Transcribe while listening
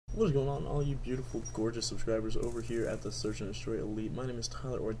What's going on, all you beautiful, gorgeous subscribers over here at the Search and Destroy Elite? My name is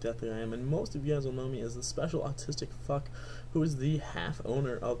Tyler, or Deathly I Am, and most of you guys will know me as the special autistic fuck who is the half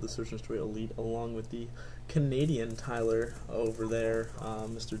owner of the Search and Destroy Elite, along with the Canadian Tyler over there,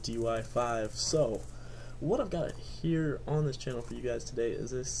 Mr. DY5. So, what I've got here on this channel for you guys today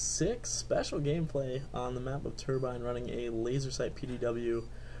is a sick special gameplay on the map of Turbine, running a laser sight PDW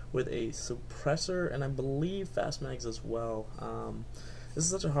with a suppressor, and I believe fast mags as well. This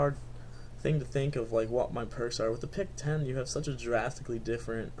is such a hard thing to think of, like, what my perks are. With the pick 10, you have such a drastically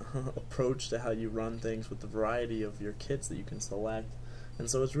different approach to how you run things with the variety of your kits that you can select. And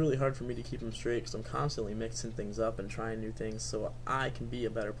so it's really hard for me to keep them straight because I'm constantly mixing things up and trying new things so I can be a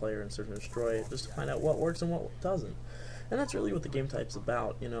better player in Search and Destroy, just to find out what works and what doesn't. And that's really what the game type's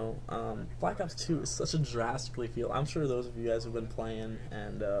about, you know. Black Ops 2 is such a drastically feel. I'm sure those of you guys who've been playing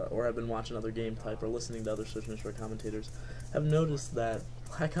and or have been watching other game type or listening to other Search and Destroy commentators have noticed that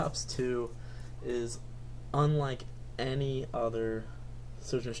Black Ops 2 is unlike any other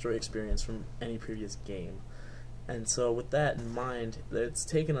Search and Destroy experience from any previous game. And so with that in mind, it's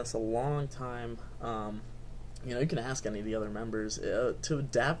taken us a long time, you know, you can ask any of the other members, to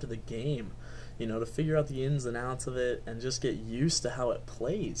adapt to the game, you know, to figure out the ins and outs of it and just get used to how it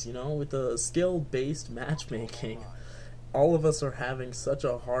plays, you know. With the skill-based matchmaking, all of us are having such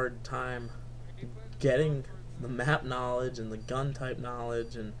a hard time getting the map knowledge and the gun type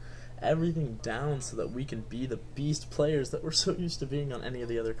knowledge and everything down so that we can be the beast players that we're so used to being on any of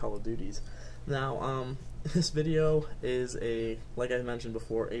the other Call of Duties. Now, this video is like I mentioned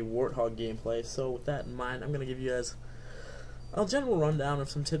before, a Warthog gameplay, so with that in mind, I'm going to give you guys a general rundown of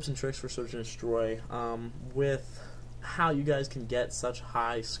some tips and tricks for Search and Destroy, with how you guys can get such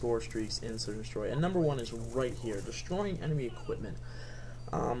high score streaks in Search and Destroy. And number one is right here, destroying enemy equipment.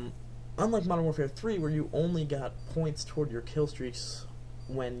 Unlike Modern Warfare 3, where you only got points toward your kill streaks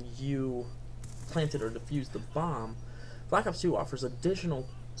when you planted or defused the bomb, Black Ops 2 offers additional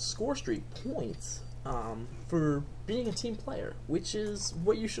score streak points for being a team player, which is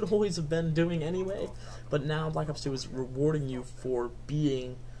what you should always have been doing anyway. But now Black Ops 2 is rewarding you for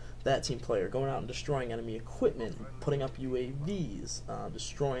being that team player, going out and destroying enemy equipment, putting up UAVs,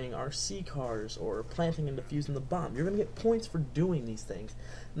 destroying RC cars, or planting and defusing the bomb. You're going to get points for doing these things,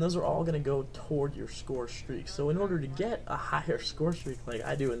 and those are all going to go toward your score streak. So in order to get a higher score streak like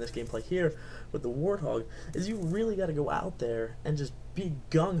I do in this gameplay here with the Warthog, is you really got to go out there and just be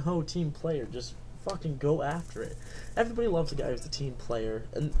gung-ho team player, just fucking go after it. Everybody loves a guy who's a team player,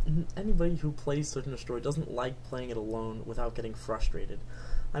 and anybody who plays Search and Destroy doesn't like playing it alone without getting frustrated.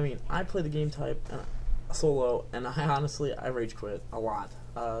 I mean, I play the game type solo, and I rage quit a lot.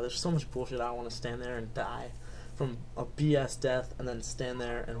 There's so much bullshit. I don't want to stand there and die from a BS death and then stand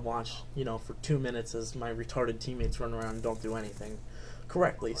there and watch, you know, for 2 minutes as my retarded teammates run around and don't do anything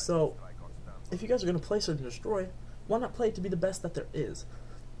correctly. So, if you guys are going to play Search and Destroy, why not play it to be the best that there is?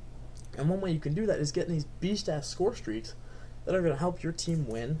 And one way you can do that is getting these beast-ass score streaks that are going to help your team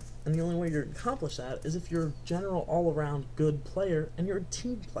win, and the only way you're going to accomplish that is if you're a general all-around good player and you're a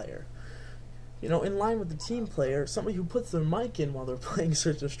team player. You know, in line with the team player, somebody who puts their mic in while they're playing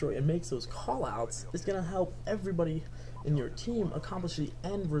Search and Destroy and makes those call-outs is going to help everybody in your team accomplish the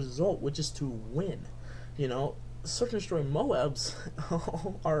end result, which is to win. You know, Search and Destroy MOABs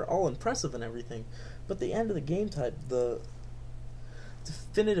are all impressive and everything, but the end of the game type, the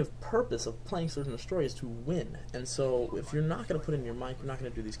definitive purpose of playing Search and Destroy is to win. And so if you're not going to put in your mic, you're not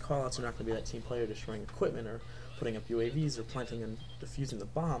going to do these callouts, you're not going to be that team player destroying equipment or putting up UAVs or planting and defusing the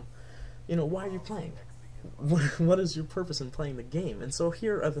bomb, you know, why are you playing? What is your purpose in playing the game? And so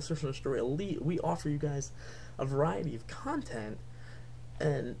here at the Search and Destroy Elite, we offer you guys a variety of content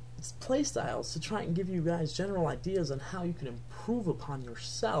and play styles to try and give you guys general ideas on how you can improve upon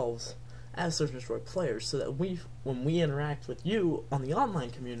yourselves as Search and Destroy players, so that when we interact with you on the online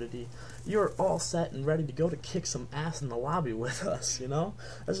community, you're all set and ready to go to kick some ass in the lobby with us, you know?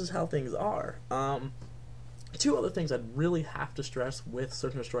 That's just how things are. Two other things I'd really have to stress with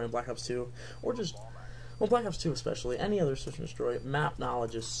Search and Destroy and Black Ops 2, or just, well, Black Ops 2 especially, any other Search and Destroy, map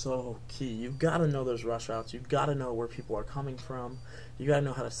knowledge is so key. You've got to know those rush routes, you've got to know where people are coming from, you got to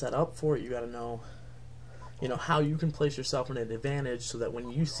know how to set up for it, you got to know, you know, how you can place yourself in an advantage so that when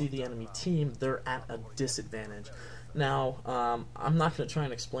you see the enemy team, they're at a disadvantage. Now, I'm not going to try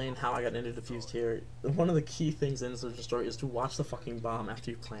and explain how I got into defused here. One of the key things in Search and Destroy is to watch the fucking bomb after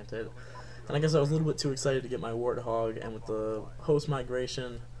you plant it. And I guess I was a little bit too excited to get my Warthog, and with the host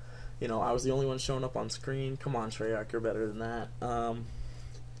migration, you know, I was the only one showing up on screen. Come on, Treyarch, you're better than that.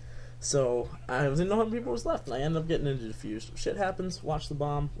 So, I didn't know how many people was left, and I ended up getting into defused. Shit happens, watch the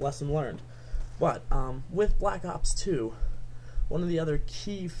bomb, lesson learned. But with Black Ops 2, one of the other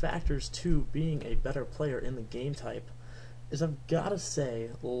key factors to being a better player in the game type is, I've got to say,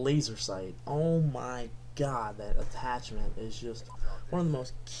 laser sight. Oh my god, that attachment is just one of the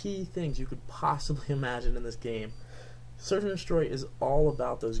most key things you could possibly imagine in this game. Search and Destroy is all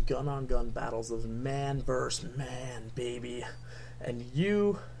about those gun-on-gun battles, those man versus man, baby. And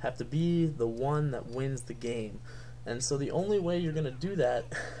you have to be the one that wins the game. And so the only way you're going to do that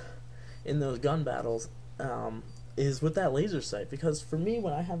in those gun battles is with that laser sight. Because for me,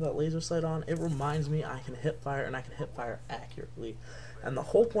 when I have that laser sight on, it reminds me I can hip fire, and I can hip fire accurately. And the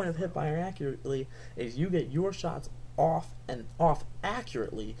whole point of hip fire accurately is you get your shots off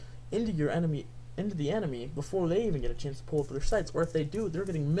accurately into the enemy before they even get a chance to pull up their sights. Or if they do, they're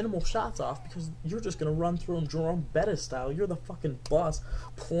getting minimal shots off because you're just going to run through them Jerome Bettis style. You're the fucking boss,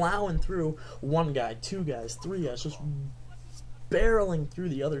 plowing through one guy, two guys, three guys, just barreling through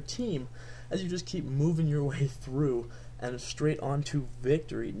the other team as you just keep moving your way through and straight on to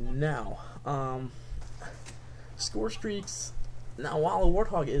victory. Now, score streaks. Now, while a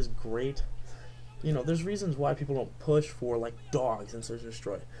Warthog is great, you know, there's reasons why people don't push for, like, dogs in Search and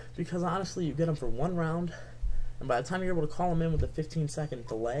Destroy. Because, honestly, you get them for one round, and by the time you're able to call them in with a 15-second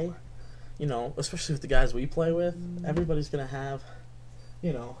delay, you know, especially with the guys we play with, everybody's going to have,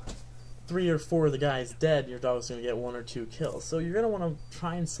 you know, 3 or 4 of the guys dead, and your dog's going to get 1 or 2 kills. So you're going to want to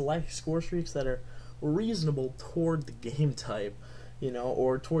try and select score streaks that are reasonable toward the game type, you know,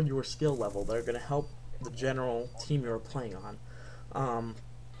 or toward your skill level, that are going to help the general team you're playing on.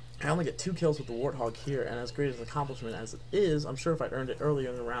 I only get 2 kills with the Warthog here, and as great as an accomplishment as it is, I'm sure if I'd earned it earlier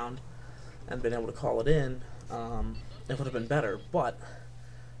in the round and been able to call it in, it would have been better. But,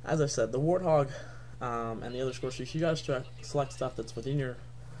 as I said, the Warthog and the other score streaks, you guys select stuff that's within your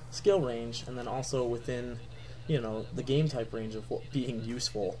skill range, and then also within, you know, the game type range of being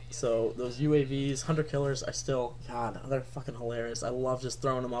useful. So those UAVs, hunter killers, God, they're fucking hilarious. I love just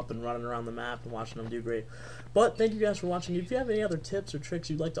throwing them up and running around the map and watching them do great. But thank you guys for watching. If you have any other tips or tricks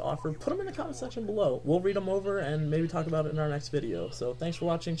you'd like to offer, put them in the comment section below. We'll read them over and maybe talk about it in our next video. So thanks for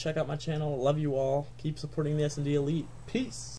watching. Check out my channel. Love you all. Keep supporting the SnD Elite. Peace.